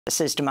This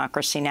is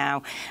Democracy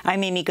Now!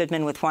 I'm Amy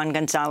Goodman with Juan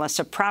Gonzalez.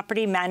 A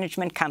property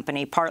management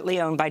company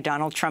partly owned by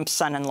Donald Trump's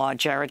son-in-law,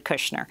 Jared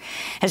Kushner,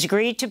 has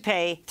agreed to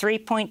pay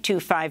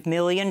 $3.25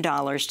 million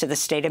to the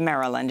state of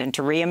Maryland and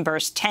to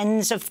reimburse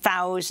tens of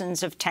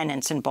thousands of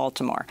tenants in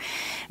Baltimore.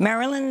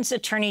 Maryland's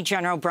Attorney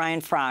General Brian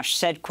Frosh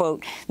said,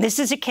 quote, "This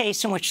is a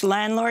case in which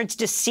landlords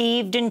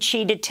deceived and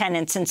cheated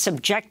tenants and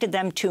subjected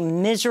them to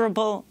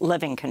miserable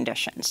living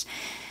conditions."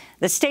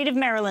 The state of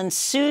Maryland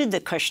sued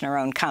the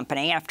Kushner-owned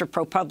company after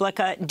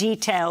ProPublica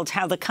detailed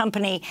how the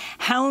company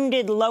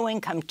hounded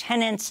low-income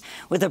tenants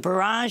with a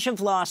barrage of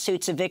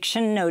lawsuits,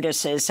 eviction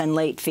notices, and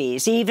late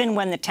fees, even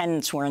when the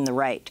tenants were in the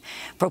right.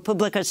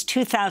 ProPublica's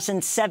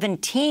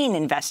 2017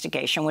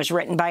 investigation was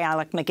written by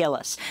Alec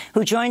McGillis,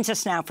 who joins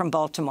us now from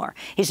Baltimore.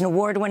 He's an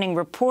award-winning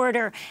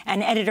reporter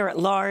and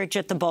editor-at-large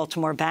at the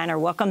Baltimore Banner.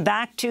 Welcome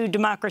back to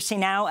Democracy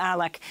Now!,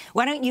 Alec.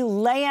 Why don't you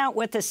lay out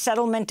what the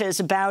settlement is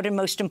about and,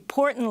 most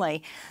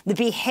importantly, the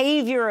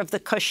behavior of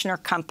the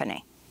Kushner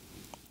company?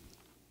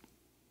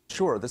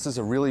 Sure. This is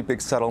a really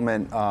big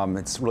settlement.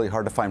 It's really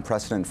hard to find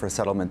precedent for a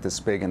settlement this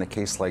big in a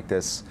case like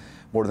this.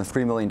 More than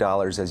 $3 million,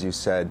 as you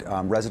said.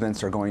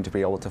 Residents are going to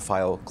be able to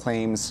file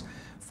claims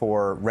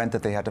for rent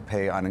that they had to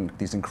pay on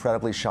these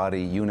incredibly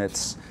shoddy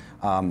units.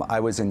 I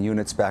was in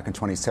units back in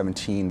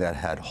 2017 that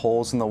had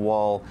holes in the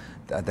wall,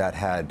 that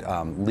had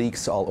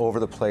leaks all over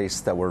the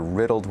place, that were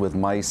riddled with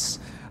mice.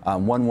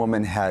 One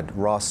woman had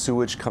raw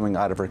sewage coming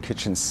out of her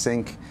kitchen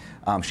sink.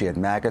 She had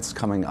maggots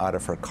coming out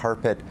of her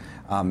carpet,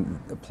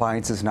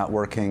 appliances not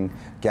working,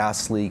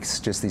 gas leaks,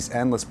 just these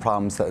endless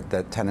problems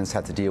that tenants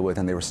had to deal with,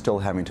 and they were still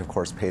having to, of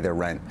course, pay their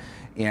rent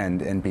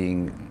and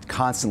being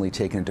constantly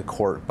taken into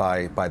court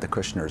by the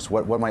Kushners.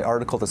 What my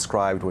article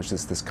described was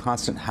just this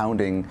constant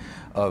hounding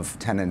of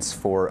tenants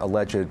for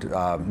alleged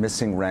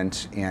missing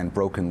rent and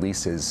broken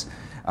leases.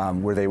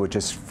 Where they would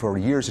just, for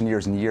years and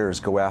years and years,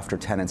 go after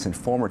tenants and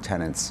former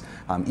tenants,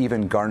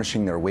 even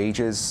garnishing their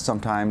wages.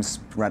 Sometimes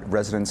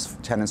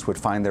tenants would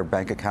find their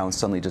bank accounts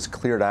suddenly just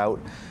cleared out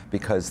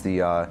because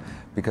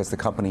the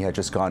company had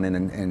just gone in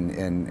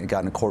and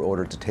gotten a court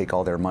order to take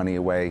all their money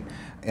away.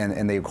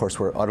 And they, of course,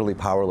 were utterly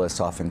powerless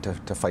often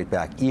to fight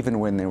back, even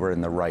when they were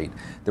in the right.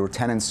 There were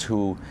tenants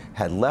who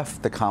had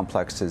left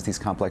these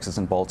complexes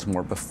in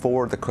Baltimore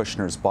before the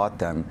Kushners bought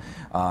them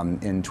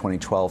in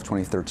 2012,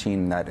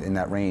 2013, in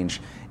that range.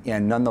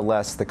 And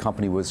nonetheless, the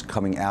company was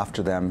coming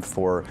after them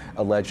for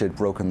alleged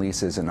broken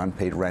leases and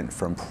unpaid rent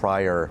from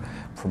prior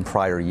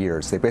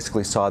years. They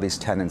basically saw these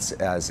tenants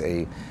as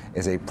a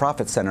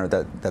profit center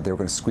that they were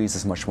going to squeeze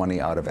as much money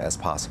out of as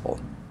possible.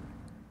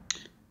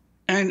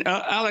 And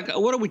Alec,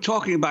 what are we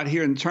talking about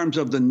here in terms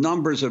of the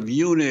numbers of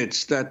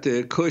units that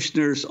the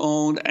Kushners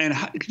owned? And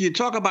can you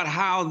talk about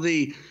how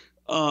this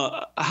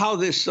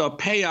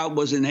payout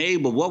was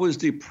enabled? What was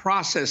the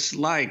process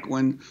like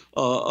when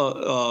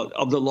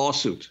of the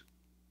lawsuit?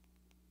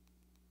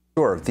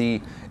 Sure.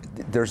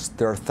 There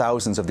are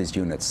thousands of these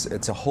units.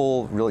 It's a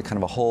whole, really kind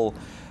of a whole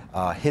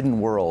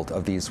hidden world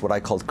of these, what I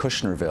called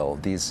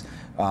Kushnerville. These,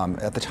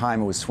 at the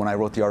time, it was, when I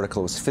wrote the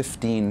article, it was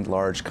 15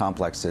 large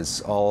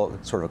complexes, all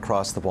sort of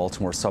across the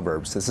Baltimore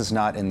suburbs. This is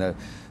not in the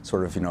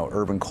sort of,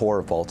 urban core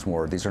of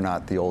Baltimore. These are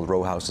not the old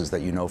row houses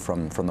that you know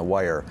from The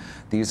Wire.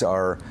 These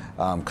are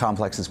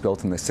complexes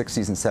built in the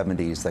 60s and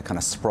 70s that kind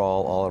of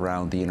sprawl all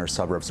around the inner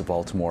suburbs of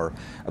Baltimore.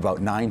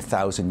 About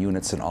 9,000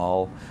 units in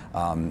all.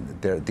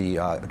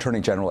 The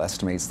Attorney General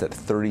estimates that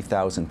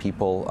 30,000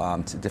 people,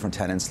 different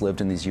tenants,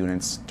 lived in these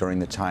units during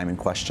the time in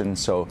question.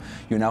 So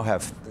you now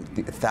have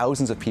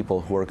thousands of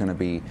people who are going to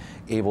be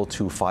able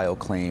to file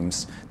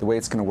claims. The way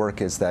it's going to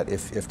work is that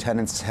if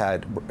tenants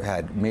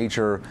had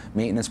major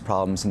maintenance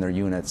problems in their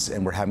units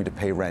and were having to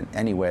pay rent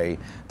anyway,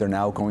 they're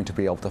now going to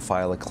be able to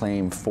file a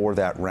claim for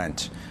that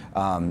rent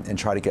and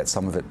try to get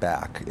some of it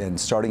back. And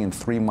starting in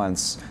 3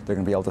 months, they're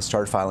going to be able to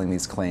start filing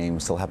these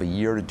claims. They'll have a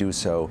year to do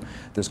so.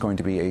 There's going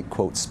to be a,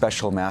 quote,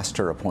 special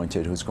master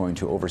appointed who's going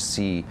to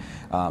oversee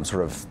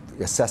sort of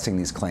assessing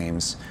these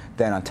claims.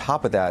 Then on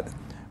top of that,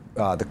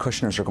 the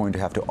Kushners are going to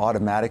have to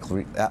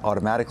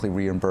automatically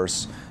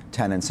reimburse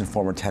tenants and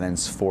former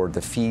tenants for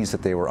the fees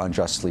that they were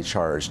unjustly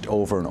charged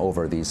over and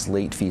over, these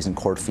late fees and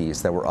court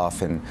fees that were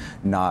often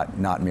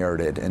not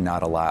merited and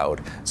not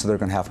allowed. So they're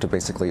going to have to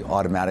basically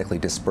automatically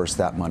disperse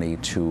that money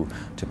to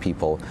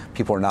people.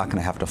 People are not going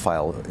to have to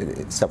file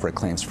separate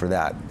claims for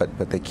that,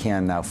 but they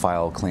can now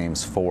file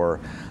claims for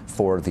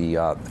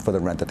the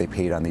rent that they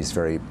paid on these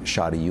very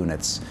shoddy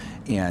units.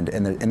 And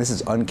this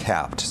is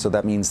uncapped, so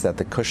that means that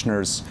the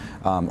Kushners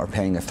are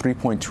paying a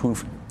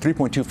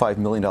 $3.25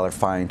 million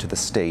fine to the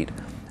state.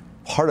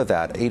 Part of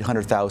that,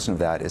 $800,000 of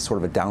that, is sort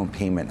of a down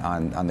payment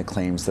on the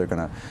claims they're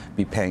going to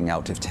be paying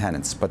out to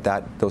tenants. But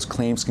those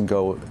claims can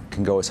go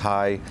as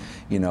high,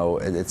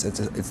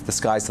 it's the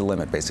sky's the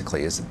limit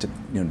basically.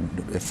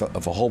 If a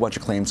whole bunch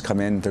of claims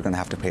come in, they're going to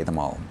have to pay them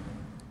all.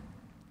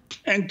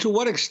 And to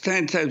what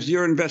extent has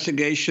your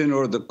investigation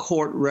or the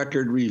court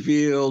record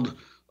revealed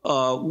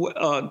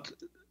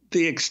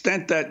the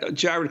extent that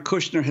Jared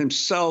Kushner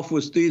himself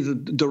was either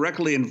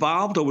directly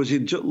involved, or was he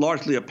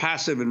largely a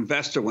passive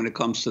investor when it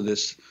comes to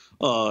this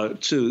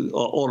to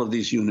all of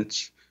these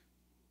units?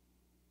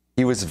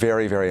 He was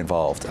very, very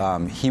involved.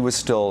 He was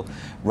still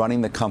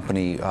running the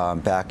company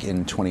back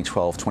in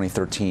 2012,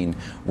 2013,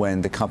 when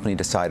the company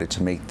decided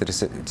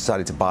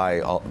to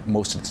buy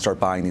start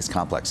buying these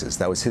complexes.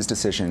 That was his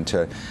decision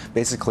to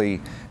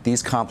basically,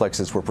 these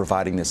complexes were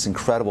providing this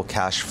incredible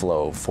cash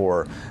flow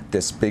for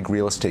this big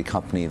real estate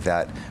company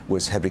that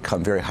had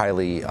become very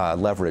highly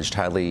leveraged,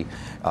 highly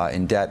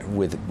in debt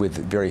with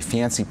very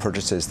fancy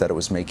purchases that it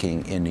was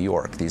making in New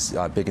York. These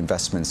big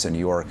investments in New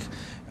York.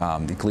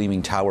 The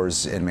gleaming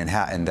towers in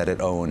Manhattan that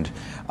it owned.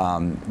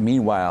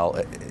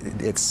 Meanwhile,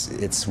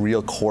 its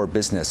real core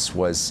business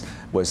was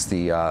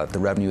the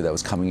revenue that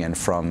was coming in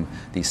from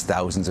these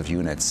thousands of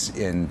units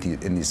in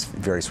these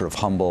very sort of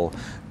humble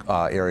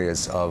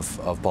areas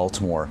of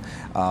Baltimore.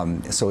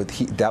 So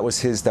that was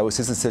his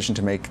decision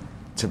to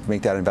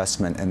make that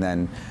investment,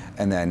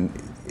 and then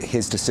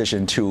his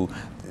decision to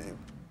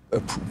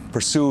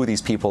pursue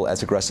these people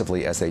as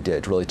aggressively as they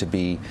did, really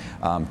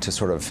to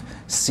sort of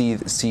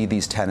see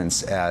these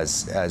tenants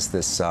as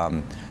this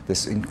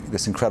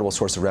incredible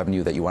source of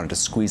revenue that you wanted to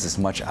squeeze as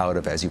much out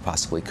of as you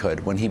possibly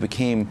could. When he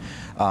became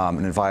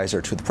an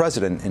advisor to the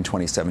president in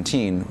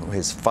 2017,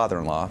 his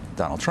father-in-law,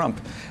 Donald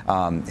Trump,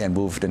 and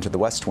moved into the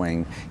West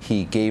Wing,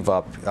 he gave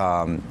up.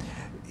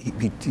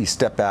 He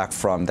stepped back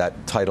from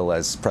that title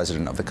as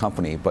president of the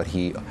company, but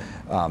he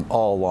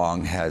all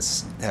along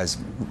has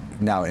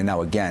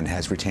now again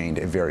retained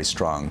a very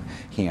strong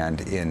hand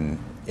in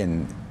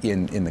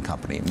the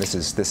company. And this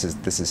is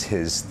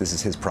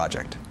his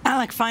project.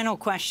 Alec, final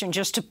question,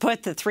 just to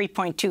put the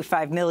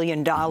 $3.25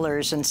 million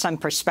in some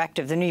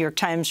perspective. The New York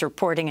Times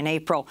reporting in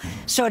April,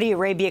 Saudi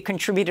Arabia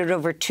contributed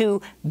over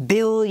 $2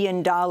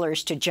 billion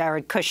to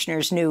Jared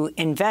Kushner's new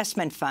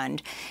investment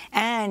fund.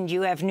 And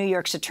you have New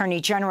York's Attorney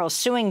General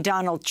suing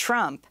Donald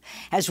Trump,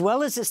 as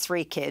well as his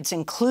 3 kids,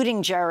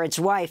 including Jared's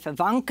wife,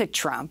 Ivanka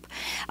Trump,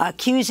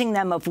 accusing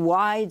them of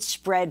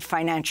widespread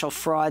financial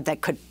fraud that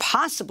could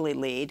possibly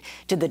lead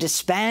to the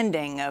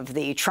disbanding of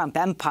the Trump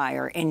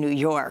empire in New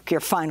York.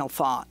 Your final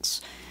thoughts?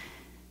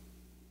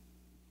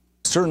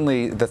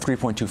 Certainly, the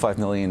 $3.25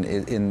 million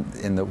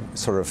in the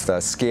sort of the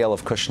scale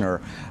of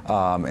Kushner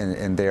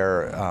and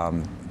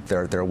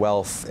their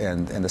wealth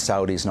and the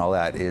Saudis and all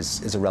that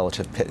is a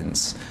relative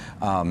pittance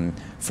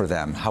for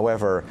them.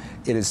 However,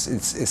 it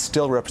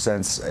still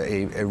represents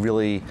a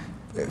really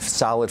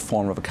solid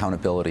form of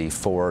accountability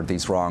for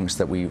these wrongs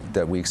that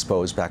we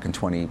exposed back in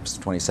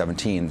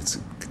 2017. It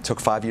took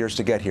 5 years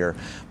to get here,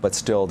 but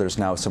still there's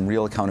now some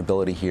real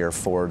accountability here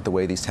for the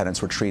way these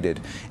tenants were treated.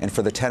 And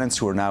for the tenants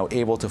who are now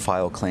able to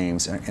file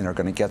claims and are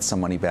going to get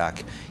some money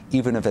back,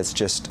 even if it's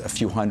just a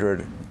few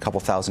hundred, a couple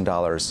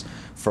 $1,000s,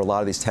 for a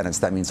lot of these tenants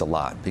that means a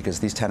lot, because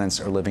these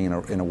tenants are living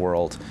in a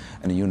world,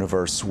 in a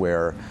universe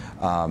where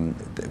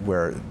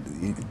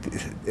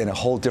in a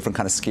whole different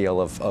kind of scale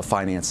of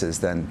finances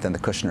than the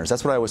Kushners.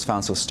 That's what I always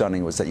found so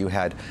stunning, was that you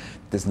had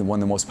one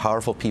of the most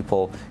powerful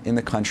people in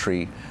the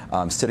country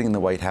sitting in the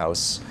White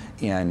House,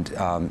 and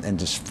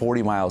just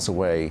 40 miles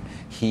away,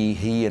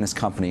 he and his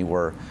company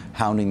were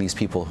hounding these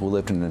people who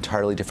lived in an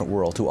entirely different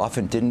world, who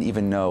often didn't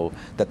even know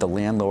that the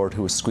landlord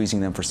who was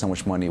squeezing them for so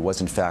much money was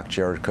in fact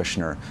Jared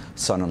Kushner,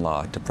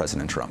 son-in-law to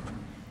President Trump.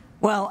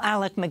 Well,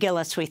 Alec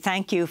MacGillis, we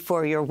thank you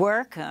for your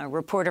work. A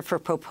reporter for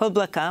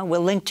ProPublica.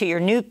 We'll link to your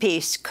new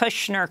piece.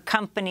 Kushner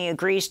Company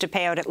agrees to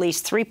pay out at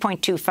least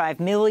 $3.25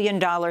 million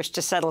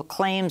to settle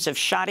claims of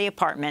shoddy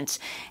apartments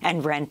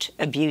and rent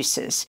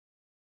abuses.